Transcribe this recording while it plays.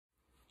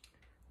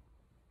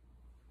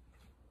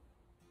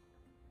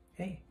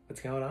Hey,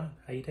 what's going on?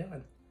 How you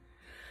doing?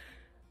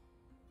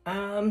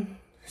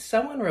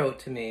 Someone wrote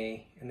to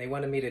me and they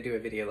wanted me to do a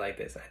video like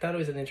this. I thought it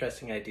was an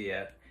interesting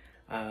idea.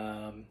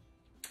 Um,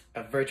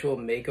 a virtual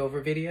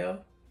makeover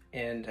video.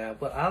 And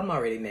well, I'm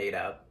already made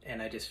up and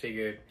I just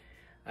figured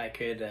I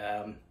could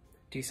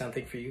do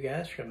something for you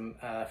guys from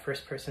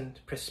first person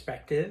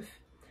perspective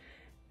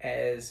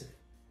as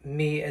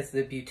me as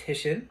the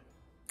beautician.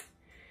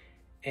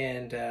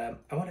 And I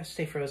want to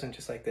stay frozen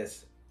just like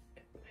this.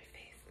 My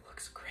face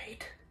looks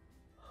great.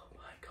 Oh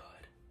my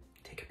God.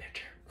 Take a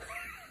picture.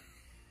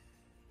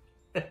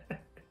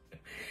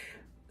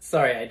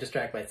 Sorry, I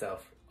distract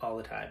myself all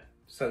the time.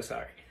 So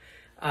sorry.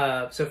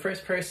 So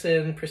first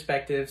person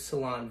perspective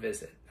salon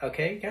visit.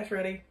 Okay, you guys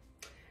ready?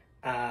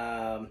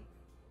 How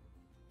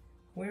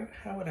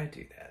would I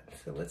do that?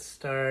 So let's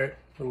start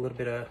with a little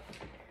bit of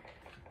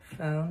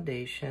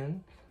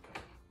foundation.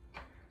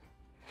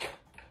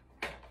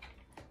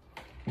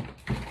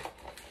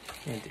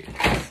 And do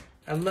this.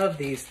 I love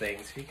these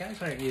things. If you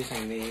guys aren't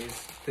using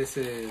these,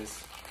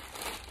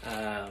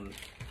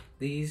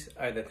 these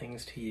are the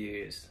things to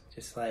use.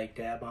 Just like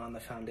dab on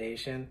the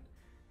foundation.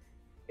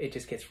 It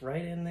just gets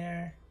right in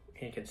there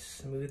and you can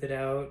smooth it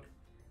out.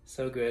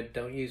 So good.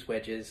 Don't use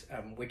wedges.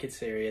 I'm wicked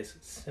serious.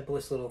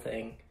 Simplest little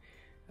thing.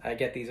 I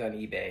get these on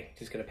eBay.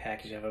 Just got a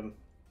package of them.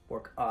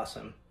 Work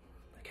awesome.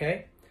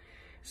 Okay?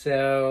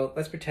 So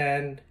let's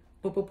pretend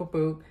boop boop boop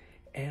boop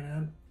and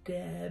I'm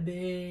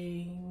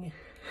dabbing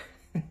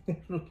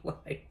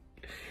like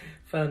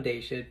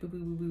foundation. Boop,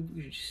 boop, boop,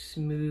 boop.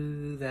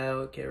 Smooth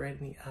out. Get right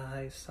in the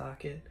eye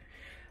socket.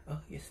 Oh,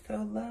 you're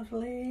so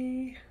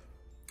lovely.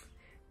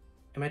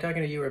 Am I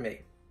talking to you or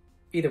me?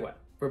 Either way,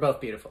 we're both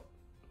beautiful.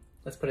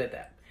 Let's put it at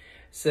that.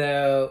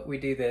 So we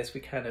do this, we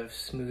kind of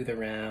smooth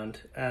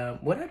around.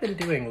 What I've been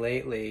doing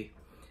lately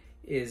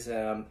is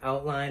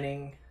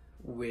outlining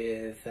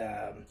with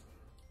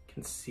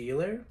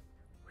concealer.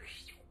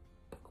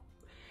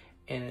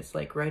 And it's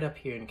like right up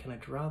here, and kind of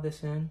draw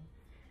this in.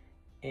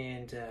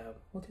 And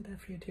we'll do that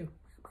for you too.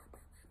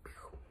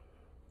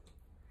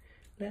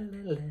 La,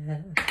 la, la.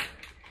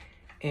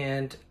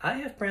 And I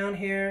have brown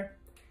hair.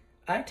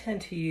 I tend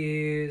to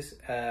use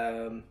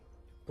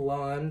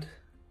blonde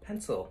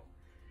pencil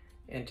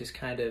and just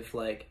kind of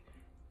like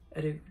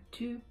I do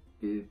doop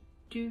boop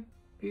doop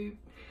boop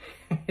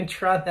and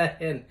draw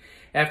that in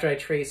after I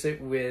trace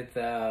it with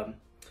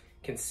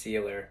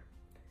concealer.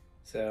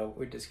 So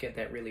we just get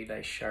that really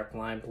nice sharp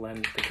line,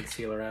 blend the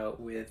concealer out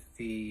with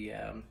the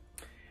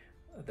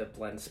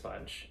blend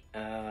sponge.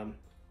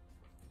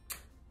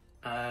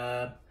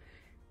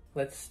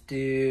 Let's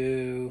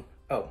do,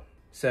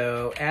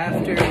 so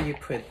after you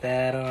put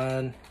that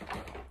on,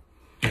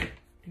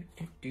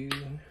 you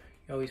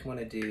always want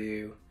to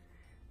do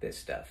this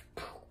stuff.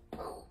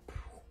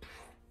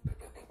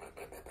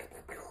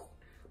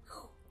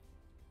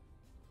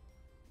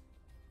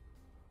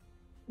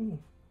 So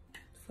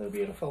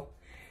beautiful.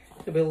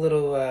 A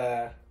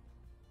little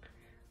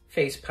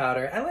face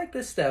powder. I like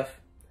this stuff.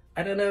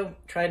 I don't know,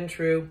 tried and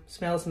true.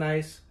 Smells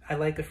nice. I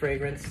like the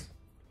fragrance.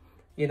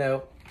 You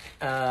know,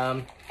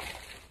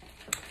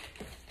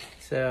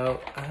 so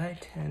I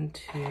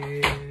tend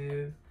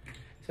to,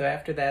 so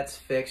after that's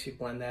fixed, you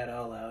blend that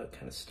all out,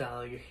 kind of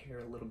style your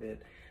hair a little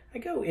bit. I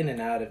go in and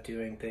out of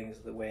doing things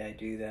the way I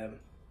do them.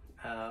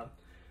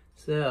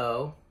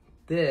 So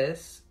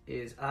this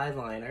is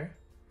eyeliner,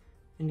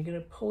 and you're gonna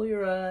pull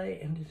your eye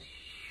and just,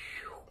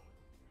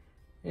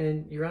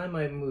 and your eye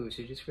might move,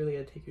 so you just really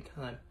gotta take your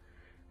time.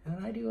 And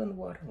then I do on the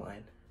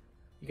waterline.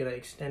 You gotta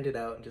extend it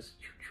out and just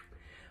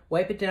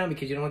wipe it down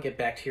because you don't want to get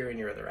bacteria in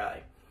your other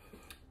eye.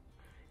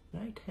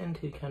 And I tend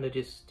to kind of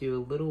just do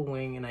a little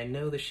wing, and I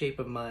know the shape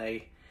of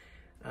my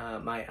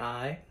my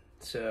eye,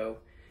 so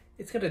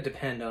it's gonna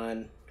depend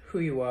on who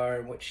you are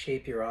and what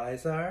shape your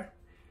eyes are.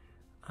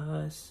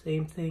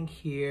 Same thing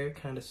here,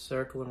 kind of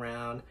circle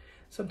around.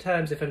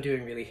 Sometimes if I'm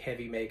doing really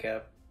heavy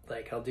makeup,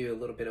 like I'll do a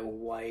little bit of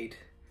white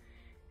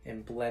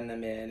and blend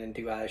them in and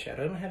do eyeshadow.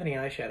 I don't have any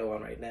eyeshadow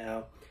on right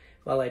now.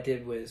 All I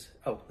did was,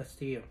 let's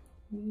do you.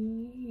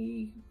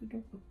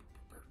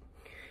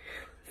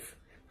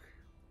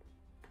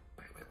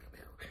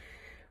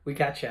 We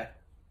gotcha.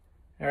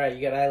 All right,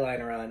 you got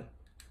eyeliner on.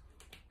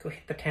 Go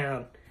hit the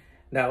town.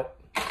 Now,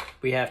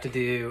 we have to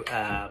do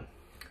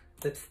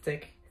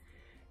lipstick.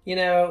 You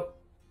know,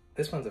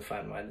 this one's a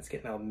fun one. It's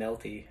getting all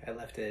melty. I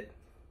left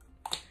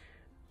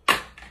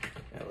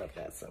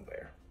that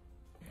somewhere.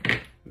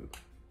 Ooh.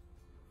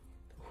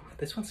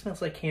 This one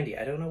smells like candy.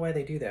 I don't know why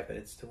they do that, but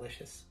it's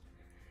delicious.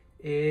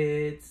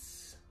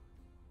 It's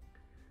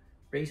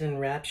Raisin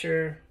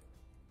Rapture.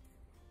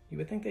 You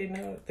would think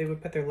they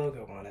would put their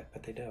logo on it,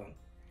 but they don't.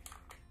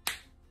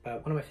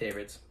 One of my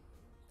favorites.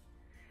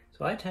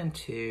 So I tend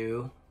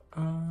to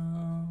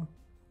I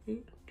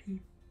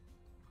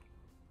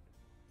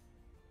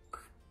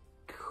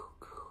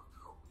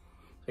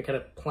kind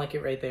of plunk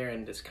it right there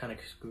and just kind of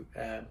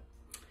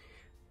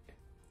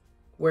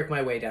work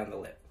my way down the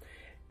lip.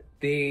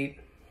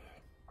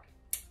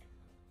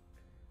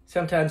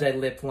 Sometimes I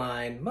lip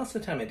line, most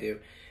of the time I do,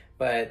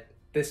 but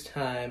this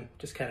time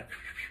just kind of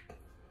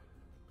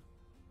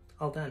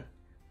all done.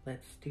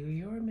 Let's do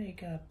your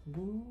makeup.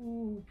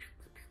 Woo.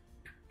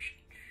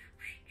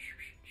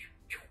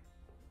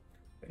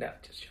 No,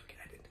 just joking.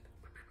 I didn't.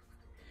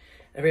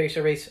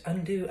 Erase,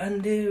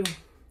 undo.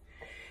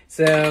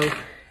 So,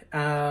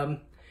 got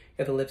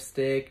the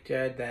lipstick,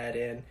 jarred that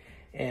in,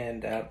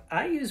 and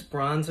I use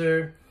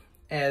bronzer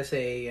as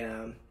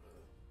a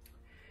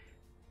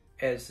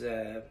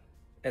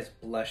as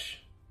blush,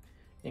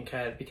 and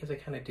kind of because I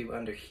kind of do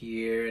under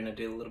here and I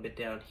do a little bit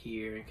down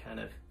here and kind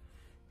of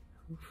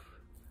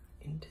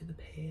into the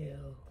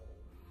pale,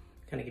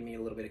 kind of give me a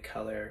little bit of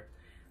color.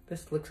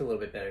 This looks a little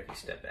bit better if you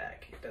step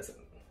back. It doesn't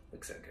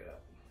look so good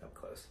up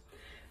close.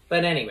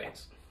 But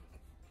anyways,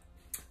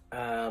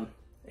 again,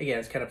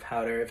 it's kind of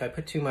powder. If I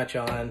put too much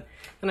on,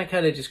 then I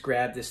kind of just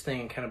grab this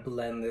thing and kind of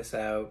blend this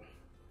out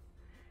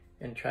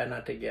and try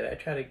not to get it. I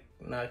try to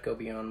not go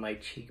beyond my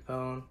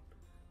cheekbone.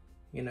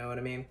 You know what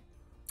I mean?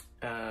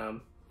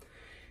 And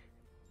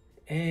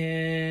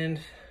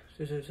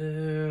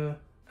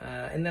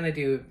then I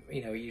do,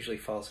 you know, usually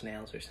false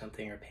nails or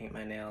something, or paint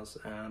my nails.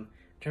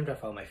 Trimmed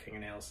off all my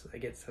fingernails. I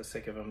get so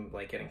sick of them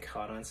like getting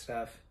caught on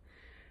stuff.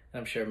 And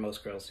I'm sure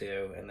most girls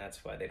do, and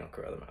that's why they don't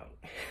grow them out.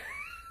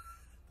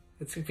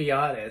 To be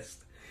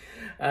honest.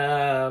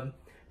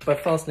 But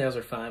false nails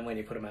are fine when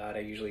you put them out. I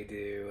usually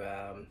do,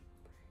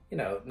 you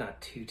know,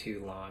 not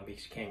too long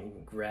because you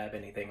can't grab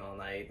anything all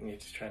night and you're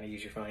just trying to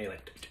use your phone. You're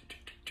like,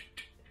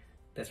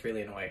 that's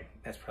really annoying.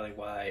 That's probably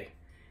why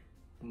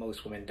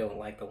most women don't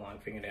like the long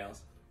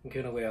fingernails. I'm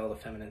giving away all the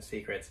feminine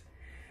secrets.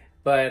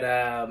 But,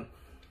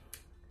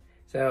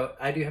 so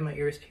I do have my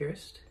ears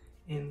pierced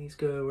and these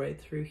go right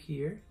through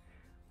here.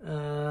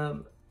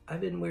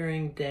 I've been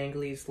wearing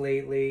danglies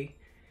lately.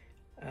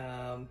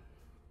 And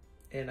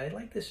I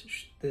like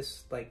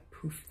this like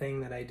poof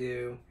thing that I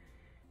do,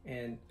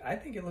 and I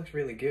think it looks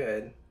really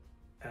good.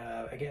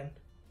 Again,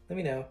 let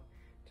me know.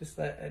 Just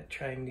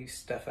trying new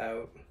stuff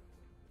out.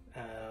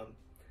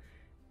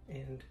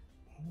 And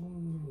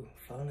ooh,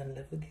 falling in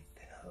love with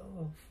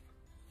yourself.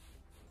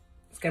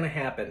 It's gonna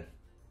happen.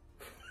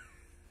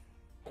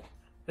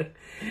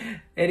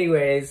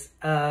 Anyways,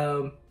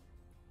 so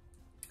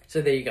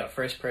there you go,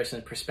 first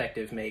person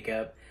perspective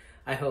makeup.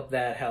 I hope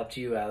that helped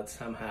you out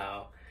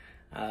somehow.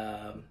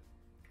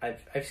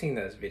 I've seen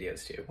those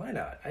videos too. Why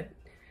not?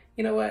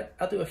 You know what?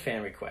 I'll do a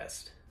fan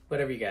request.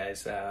 Whatever you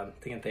guys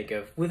can think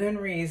of, within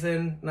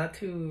reason, not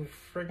too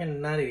friggin'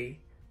 nutty.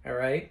 All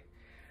right,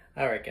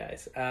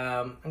 guys.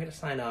 I'm gonna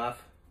sign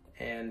off,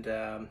 and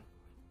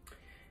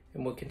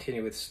we'll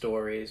continue with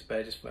stories.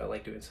 But I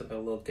like doing something a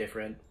little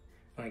different.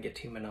 I don't get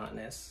too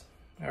monotonous.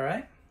 All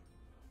right.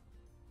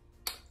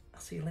 I'll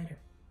see you later.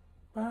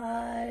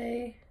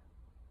 Bye.